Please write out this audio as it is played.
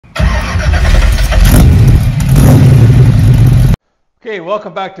Okay,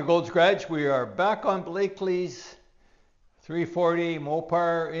 welcome back to Gold's Garage. We are back on Blakely's 340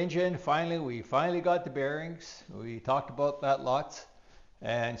 Mopar engine. We finally got the bearings. We talked about that lots.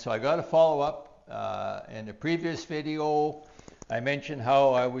 And so I got to follow up. In the previous video, I mentioned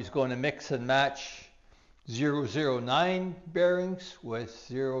how I was going to mix and match 009 bearings with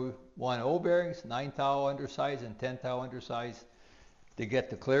 010 bearings, 9 thou undersize and 10 thou undersize to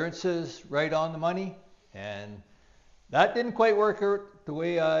get the clearances right on the money. And that didn't quite work out the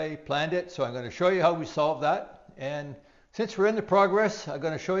way I planned it, so I'm going to show you how we solved that. And since we're in the progress, I'm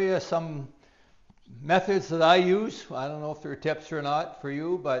going to show you some methods that I use. I don't know if they're tips or not for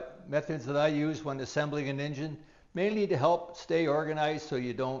you, but methods that I use when assembling an engine, mainly to help stay organized so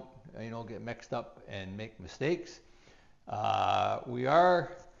you don't get mixed up and make mistakes.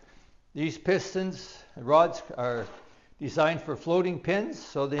 These pistons, rods are designed for floating pins,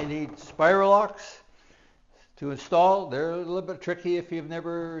 so they need spirolocks to install. They're a little bit tricky if you've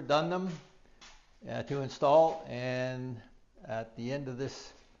never done them to install. And at the end of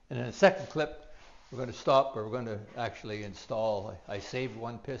this, and in the second clip, we're going to stop, or we're going to actually install. I saved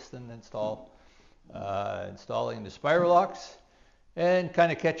one piston installing the spirolocks, and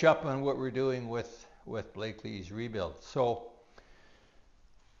kind of catch up on what we're doing with Blakely's rebuild. So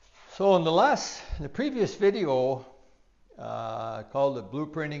in the previous video called the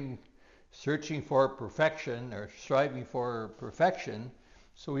Blueprinting Searching for Perfection, or Striving for Perfection.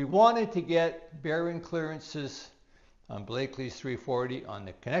 So we wanted to get bearing clearances on Blakely's 340 on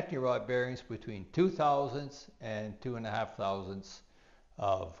the connecting rod bearings between 2 thousandths and 2.5 thousandths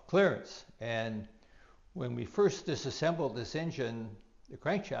of clearance. And when we first disassembled this engine, the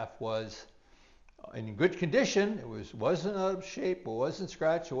crankshaft was in good condition. It wasn't out of shape, it wasn't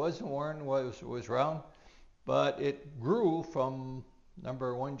scratched, it wasn't worn, it was round, but it grew from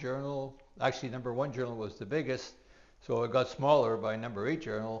number 1 journal. Actually, number 1 journal was the biggest, so it got smaller by number 8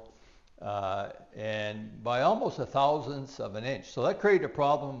 journal, and by almost 1/1000th of an inch. So that created a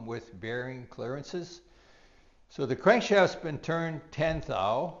problem with bearing clearances. So the crankshaft's been turned 10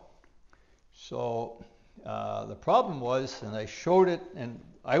 thou. So the problem was, and I showed it, and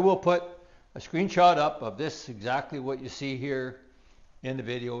I will put a screenshot up of this, exactly what you see here in the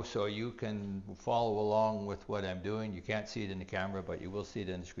video, so you can follow along with what I'm doing. You can't see it in the camera, but you will see it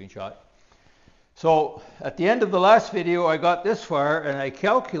in the screenshot. So at the end of the last video, I got this far and I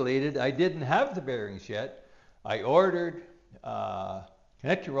calculated I didn't have the bearings yet. I ordered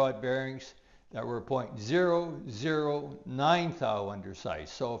connector rod bearings that were 0.009 thou undersize.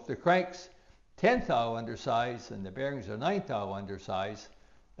 So if the crank's 10 thou undersize and the bearings are 9 thou undersize,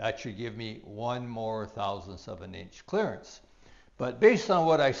 that should give me 1 more thousandth of an inch clearance. But based on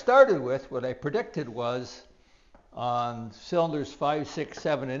what I started with, what I predicted was on cylinders 5, 6,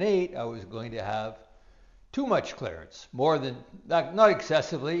 7, and 8, I was going to have too much clearance. More than, not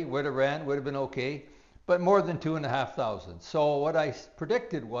excessively, would have been okay, but more than 2.5 thousandths. So what I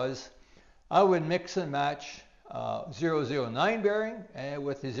predicted was I would mix and match 009 bearing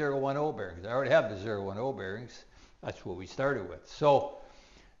with the 010 bearings. I already have the 010 bearings. That's what we started with. So,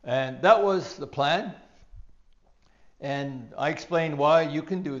 and that was the plan. And I explained why you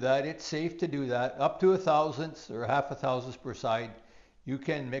can do that. It's safe to do that. Up to 1/1000th or 1/2 thousandths per side, you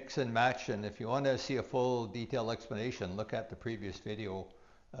can mix and match. And if you want to see a full detailed explanation, look at the previous video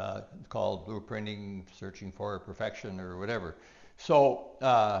called Blueprinting Searching for Perfection or whatever. So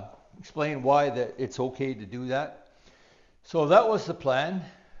explain why that it's okay to do that. So that was the plan.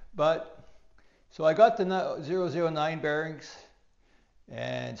 So I got the 009 bearings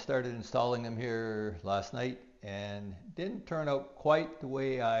and started installing them here last night. And didn't turn out quite the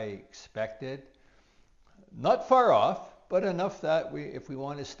way I expected. Not far off, but enough that if we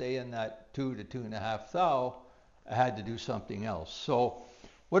want to stay in that 2 to 2.5 thou, I had to do something else. So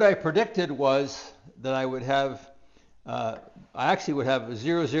what I predicted was that I would have, I actually would have a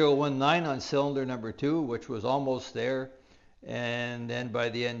 0019 on cylinder number 2, which was almost there, and then by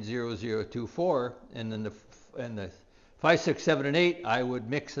the end 0024, and then in the 5, 6, 7, and 8, I would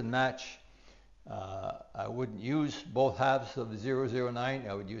mix and match. I wouldn't use both halves of the 009,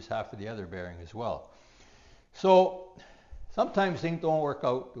 I would use half of the other bearing as well. So sometimes things don't work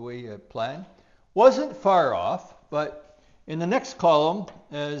out the way you plan. Wasn't far off, but in the next column,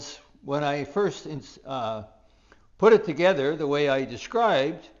 as when I first put it together the way I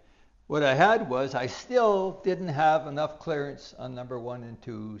described, what I had was I still didn't have enough clearance on number 1 and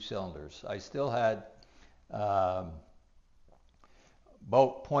 2 cylinders. I still had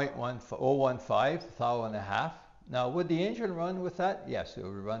about 0.015 thou and a half. Now, would the engine run with that? Yes, it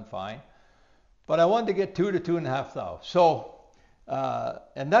would run fine. But I wanted to get 2 to 2.5 thou. So,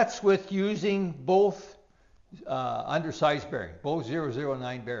 and that's with using both undersized bearing, both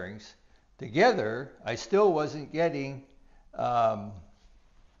 009 bearings. Together, I still wasn't getting 002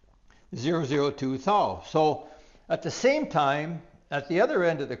 thou. So at the same time, at the other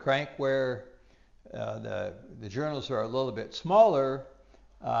end of the crank where the journals are a little bit smaller,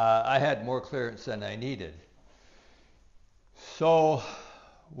 I had more clearance than I needed. So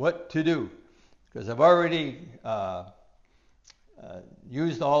what to do? Because I've already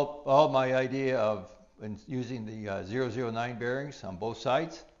used all my idea of using the 009 bearings on both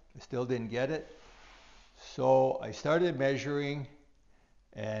sides. I still didn't get it. So I started measuring,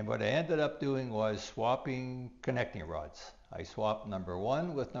 and what I ended up doing was swapping connecting rods. I swapped number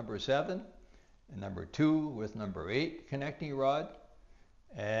 1 with number 7 and number 2 with number 8 connecting rod.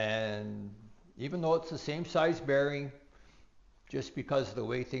 And even though it's the same size bearing, just because of the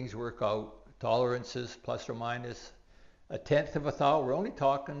way things work out, tolerances plus or minus a tenth of a thou, we're only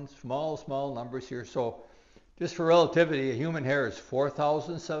talking small numbers here. So just for relativity, a human hair is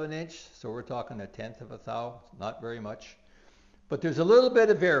 4,000ths of an inch, so we're talking a tenth of a thou, not very much. But there's a little bit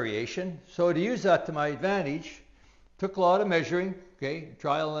of variation, so to use that to my advantage, took a lot of measuring, okay,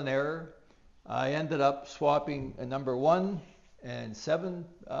 trial and error. I ended up swapping a number 1 and 7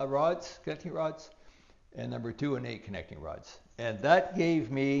 rods, connecting rods, and number 2 and 8 connecting rods. And that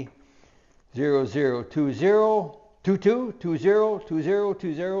gave me 0020, 22, 20, 20,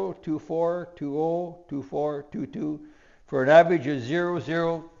 20, 24, 20, 24, 22 for an average of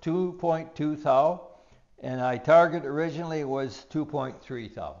 002.2 thou. And my target originally was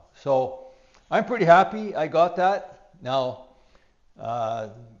 2.3 thou. So I'm pretty happy I got that. Now,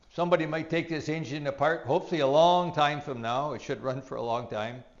 somebody might take this engine apart, hopefully a long time from now. It should run for a long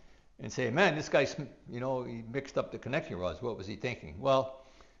time. And say, man, this guy's, he mixed up the connecting rods. What was he thinking? Well,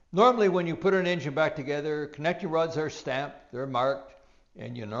 normally when you put an engine back together, connecting rods are stamped, they're marked,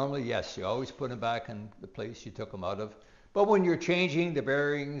 and you always put them back in the place you took them out of. But when you're changing the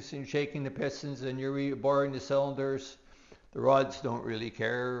bearings and shaking the pistons and you're reboring the cylinders, the rods don't really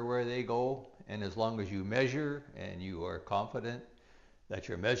care where they go. And as long as you measure and you are confident that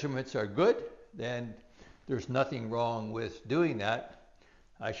your measurements are good, then there's nothing wrong with doing that.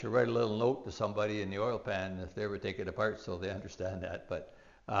 I should write a little note to somebody in the oil pan if they ever take it apart so they understand that. But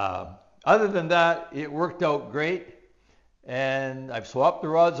other than that, it worked out great. And I've swapped the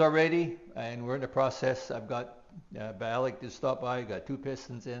rods already, and we're in the process. I've got Alec just stopped by, got 2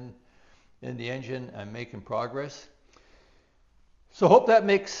 pistons in the engine. I'm making progress. So hope that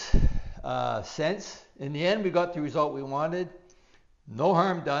makes sense. In the end, we got the result we wanted. No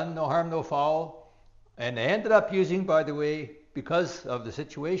harm done, no harm, no foul. And I ended up using, by the way, because of the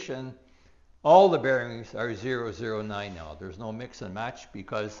situation, all the bearings are 009 now. There's no mix and match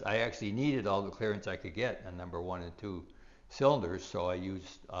because I actually needed all the clearance I could get on number 1 and 2 cylinders. So I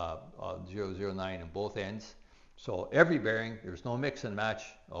used 009 in both ends. So every bearing, there's no mix and match,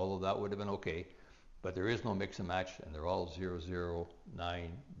 although that would have been okay. But there is no mix and match, and they're all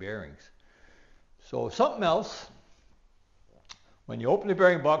 009 bearings. So something else, when you open the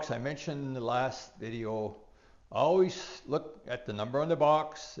bearing box, I mentioned in the last video, always look at the number on the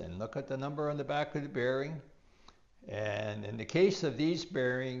box and look at the number on the back of the bearing. And in the case of these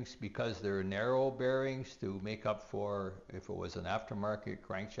bearings, because they're narrow bearings to make up for, if it was an aftermarket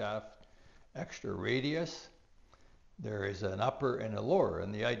crankshaft, extra radius, there is an upper and a lower.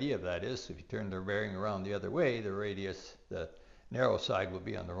 And the idea of that is if you turn the bearing around the other way, the radius, the narrow side would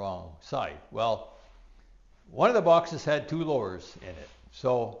be on the wrong side. Well, one of the boxes had 2 lowers in it.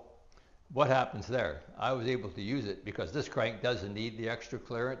 So what happens there? I was able to use it because this crank doesn't need the extra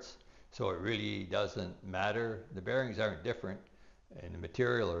clearance, so it really doesn't matter. The bearings aren't different in the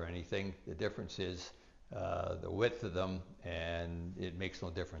material or anything. The difference is the width of them, and it makes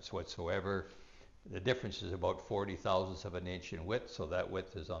no difference whatsoever. The difference is about 40,000ths of an inch in width, so that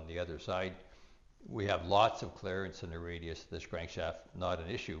width is on the other side. We have lots of clearance in the radius of this crankshaft, not an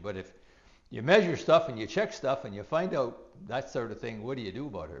issue. But if you measure stuff and you check stuff and you find out that sort of thing, what do you do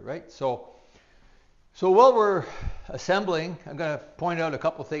about it, right? So while we're assembling, I'm going to point out a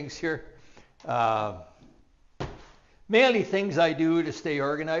couple things here. Mainly things I do to stay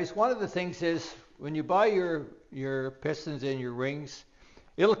organized. One of the things is when you buy your pistons and your rings,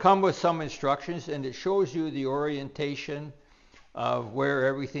 it'll come with some instructions, and it shows you the orientation of where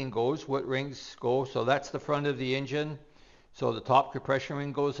everything goes, what rings go. So that's the front of the engine. So the top compression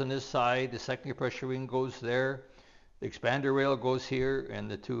ring goes on this side, the second compression ring goes there, the expander rail goes here, and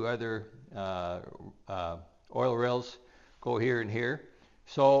the 2 other oil rails go here and here.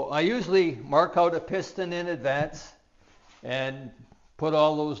 So I usually mark out a piston in advance and put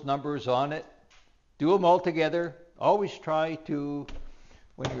all those numbers on it, do them all together. Always try to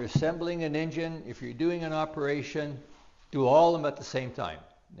when you're assembling an engine, if you're doing an operation, do all of them at the same time.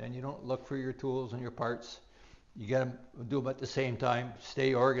 Then you don't look for your tools and your parts. You get them, do them at the same time.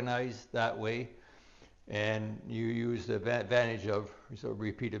 Stay organized that way, and you use the advantage of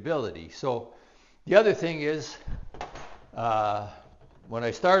repeatability. So the other thing is, when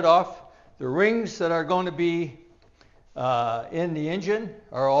I start off, the rings that are going to be in the engine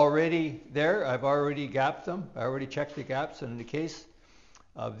are already there. I've already gapped them. I already checked the gaps. And in the case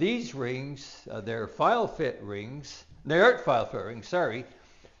of these rings, they're file fit rings. They aren't file fit rings, sorry.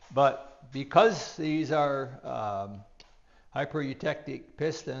 But because these are hypereutectic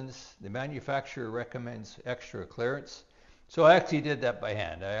pistons, the manufacturer recommends extra clearance. So I actually did that by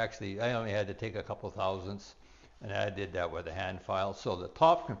hand. I only had to take a couple thousandths, and I did that with a hand file. So the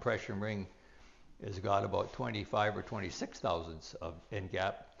top compression ring has got about 25 or 26 thousandths of end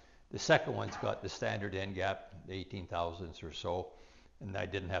gap. The second one's got the standard end gap, 18 thousandths or so, and I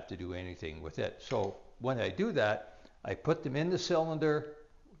didn't have to do anything with it. So when I do that, I put them in the cylinder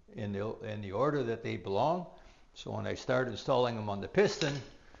in the order that they belong. So when I start installing them on the piston,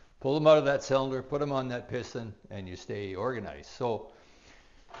 pull them out of that cylinder, put them on that piston, and you stay organized. So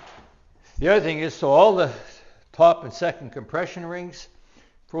the other thing is, so all the top and second compression rings,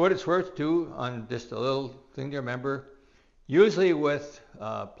 for what it's worth too, on just a little thing to remember, usually with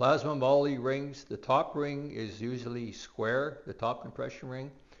plasma moly rings, the top ring is usually square, the top compression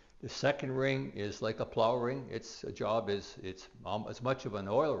ring. The second ring is like a plow ring. Its job is, it's as much of an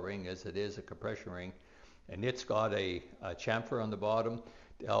oil ring as it is a compression ring. And it's got a chamfer on the bottom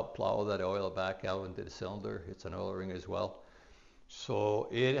to help plow that oil back out into the cylinder. It's an oil ring as well. So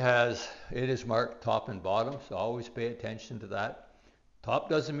it is marked top and bottom, so always pay attention to that.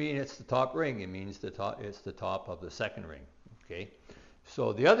 Top doesn't mean it's the top ring, it means it's the top of the second ring. Okay.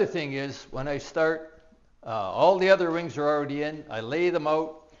 So the other thing is, when I start, all the other rings are already in, I lay them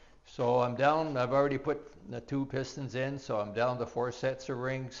out. So I'm down, I've already put the 2 pistons in, so I'm down to 4 sets of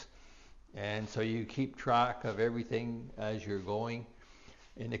rings. And so you keep track of everything as you're going.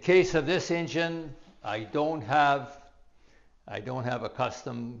 In the case of this engine, I don't have a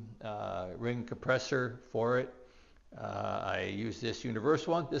custom ring compressor for it. I use this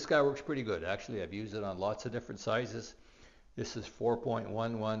universal one. This guy works pretty good. Actually, I've used it on lots of different sizes. This is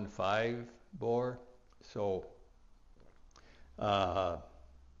 4.115 bore. So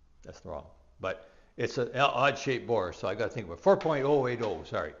that's wrong. But it's an odd shaped bore, so I got to think about 4.080.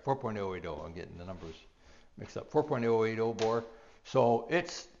 Sorry, 4.080. I'm getting the numbers mixed up. 4.080 bore. So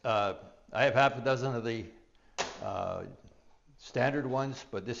it's I have half a dozen of the standard ones,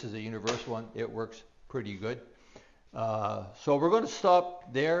 but this is a universal one. It works pretty good. So we're going to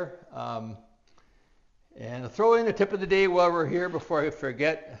stop there and throw in a tip of the day while we're here before I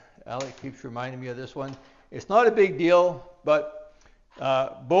forget. Alec keeps reminding me of this one. It's not a big deal, but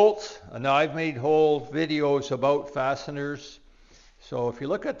bolts. Now I've made whole videos about fasteners. So if you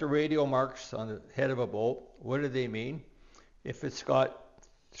look at the radial marks on the head of a bolt, what do they mean? If it's got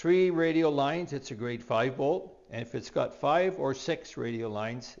 3 radial lines, it's a grade 5 bolt. And if it's got 5 or 6 radial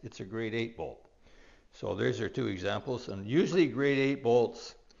lines, it's a grade 8 bolt. So those are 2 examples. And usually grade 8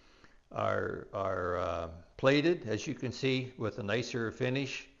 bolts are plated, as you can see, with a nicer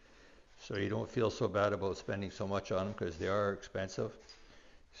finish. So you don't feel so bad about spending so much on them because they are expensive.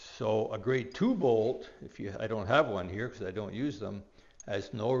 So a grade 2 bolt, I don't have one here because I don't use them,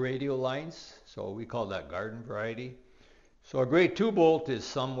 has no radial lines. So we call that garden variety. So a grade 2 bolt is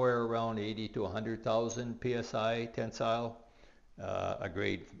somewhere around 80 to 100,000 psi tensile. A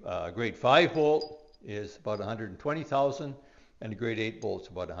grade 5 bolt is about 120,000, and a grade 8 bolt is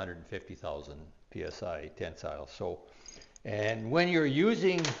about 150,000 psi tensile. So, and when you're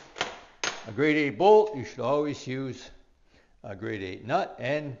using a grade 8 bolt, you should always use a grade 8 nut,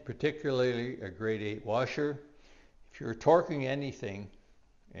 and particularly a grade 8 washer. If you're torquing anything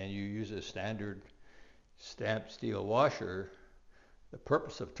and you use a standard stamped steel washer, the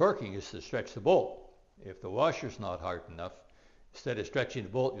purpose of torquing is to stretch the bolt. If the washer's not hard enough, instead of stretching the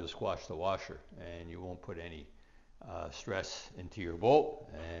bolt, you'll squash the washer, and you won't put any stress into your bolt,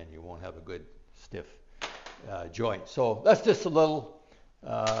 and you won't have a good stiff joint. So that's just a little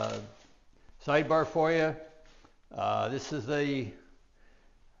sidebar for you. This is the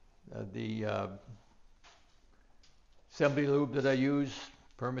assembly lube that I use.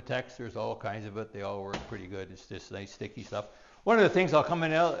 Permatex, there's all kinds of it. They all work pretty good. It's just nice sticky stuff. One of the things I'll come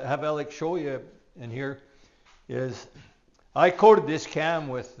in and have Alec show you in here is I coated this cam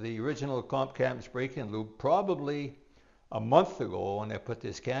with the original comp cam spray-can lube probably a month ago when I put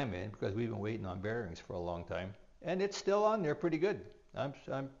this cam in, because we've been waiting on bearings for a long time, and it's still on there pretty good. I'm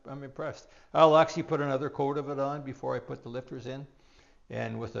impressed. I'll actually put another coat of it on before I put the lifters in,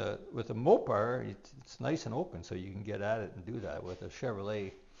 And with a Mopar, it's nice and open, so you can get at it and do that. With a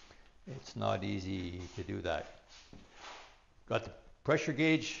Chevrolet, it's not easy to do that. Got the pressure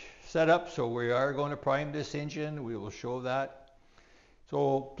gauge set up, so we are going to prime this engine. We will show that.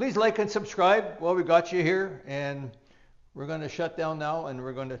 So please like and subscribe while we got you here, and we're going to shut down now, and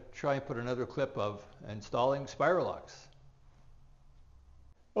we're going to try and put another clip of installing spirolocks.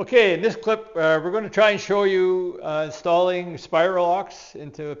 Okay, in this clip, we're going to try and show you installing spirolocks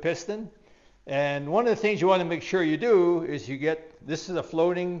into a piston. And one of the things you want to make sure you do is you get, this is a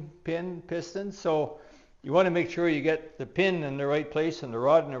floating pin piston, so you want to make sure you get the pin in the right place and the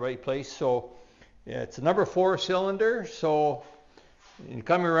rod in the right place. So yeah, it's a number 4 cylinder. So you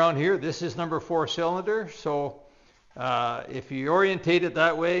come around here, this is number 4 cylinder. So if you orientate it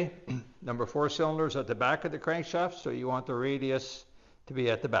that way, number 4 cylinder is at the back of the crankshaft, so you want the radius to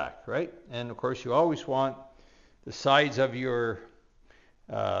be at the back, right? And of course you always want the sides of your,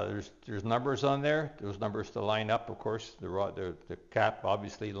 there's numbers on there, those numbers to line up, of course. The cap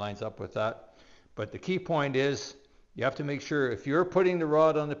obviously lines up with that. But the key point is you have to make sure if you're putting the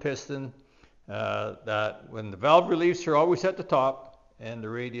rod on the piston that when the valve reliefs are always at the top and the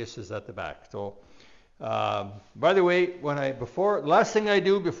radius is at the back. So by the way, last thing I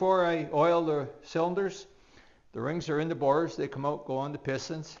do before I oil the cylinders, the rings are in the bores, they come out, go on the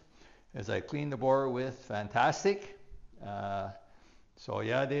pistons. As I clean the bore with Fantastic. So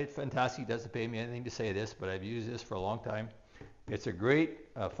yeah, Fantastic doesn't pay me anything to say this, but I've used this for a long time. It's a great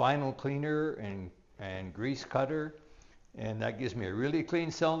final cleaner and grease cutter, and that gives me a really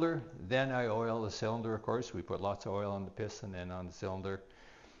clean cylinder. Then I oil the cylinder, of course. We put lots of oil on the piston and on the cylinder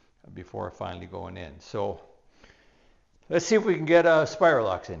before finally going in. So let's see if we can get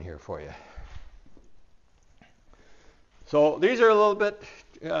spirolocks in here for you. So these are a little bit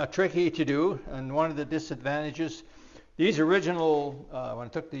tricky to do, and one of the disadvantages, these original, when I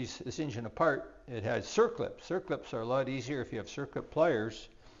took this engine apart, it had circlips. Circlips are a lot easier if you have circlip pliers.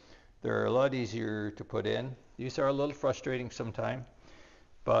 They're a lot easier to put in. These are a little frustrating sometimes,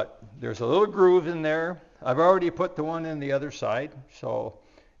 but there's a little groove in there. I've already put the one in the other side, so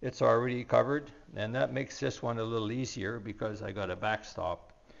it's already covered, and that makes this one a little easier because I got a backstop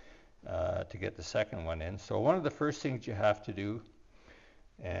to get the second one in. So one of the first things you have to do,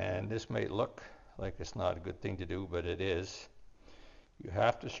 and this might look like it's not a good thing to do, but it is, you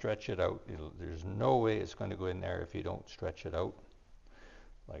have to stretch it out. There's no way it's going to go in there if you don't stretch it out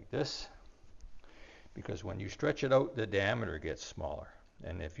like this, because when you stretch it out, the diameter gets smaller,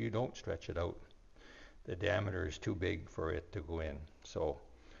 and if you don't stretch it out, the diameter is too big for it to go in. So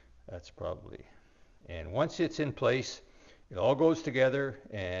that's probably, and once it's in place, it all goes together,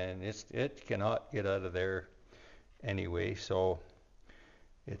 and it cannot get out of there anyway. So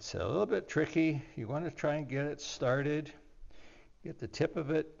it's a little bit tricky. You want to try and get it started, get the tip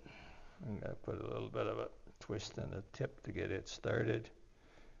of it. I'm going to put a little bit of a twist in the tip to get it started.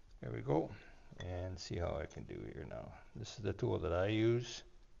 There we go. And see how I can do here now. This is the tool that I use.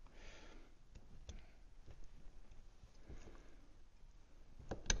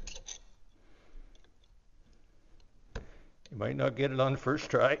 You might not get it on first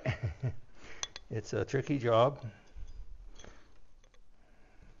try. It's a tricky job.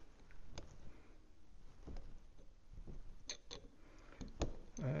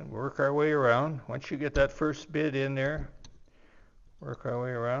 And work our way around. Once you get that first bit in there, work our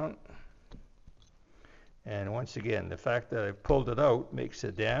way around. And once again, the fact that I pulled it out makes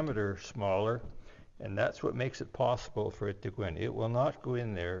the diameter smaller, and that's what makes it possible for it to go in. It will not go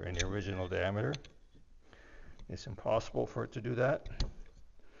in there in the original diameter. It's impossible for it to do that.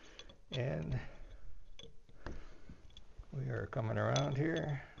 And we are coming around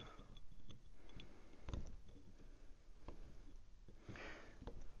here.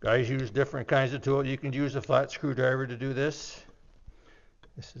 Guys use different kinds of tools. You can use a flat screwdriver to do this.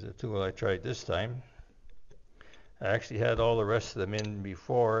 This is a tool I tried this time. I actually had all the rest of them in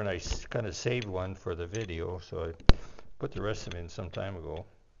before, and I kind of saved one for the video, so I put the rest of them in some time ago.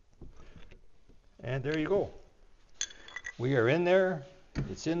 And there you go. We are in there.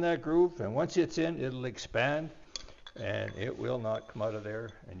 It's in that groove, and once it's in, it'll expand, and it will not come out of there,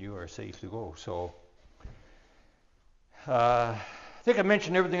 and you are safe to go. So I think I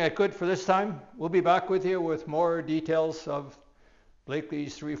mentioned everything I could for this time. We'll be back with you with more details of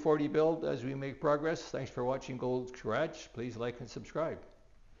Blakely's 340 build as we make progress. Thanks for watching Gold's Garage. Please like and subscribe.